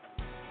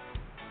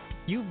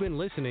 You've been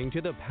listening to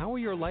the Power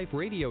Your Life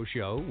radio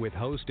show with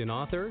host and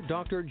author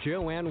Dr.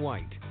 Joanne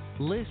White.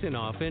 Listen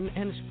often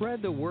and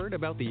spread the word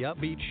about the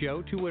upbeat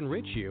show to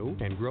enrich you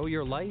and grow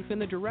your life in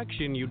the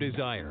direction you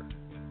desire.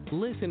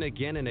 Listen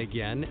again and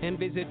again and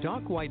visit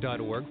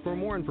docwhite.org for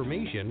more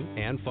information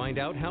and find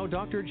out how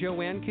Dr.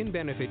 Joanne can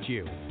benefit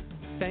you.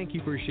 Thank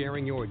you for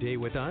sharing your day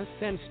with us,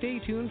 and stay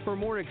tuned for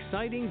more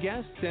exciting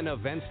guests and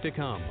events to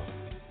come.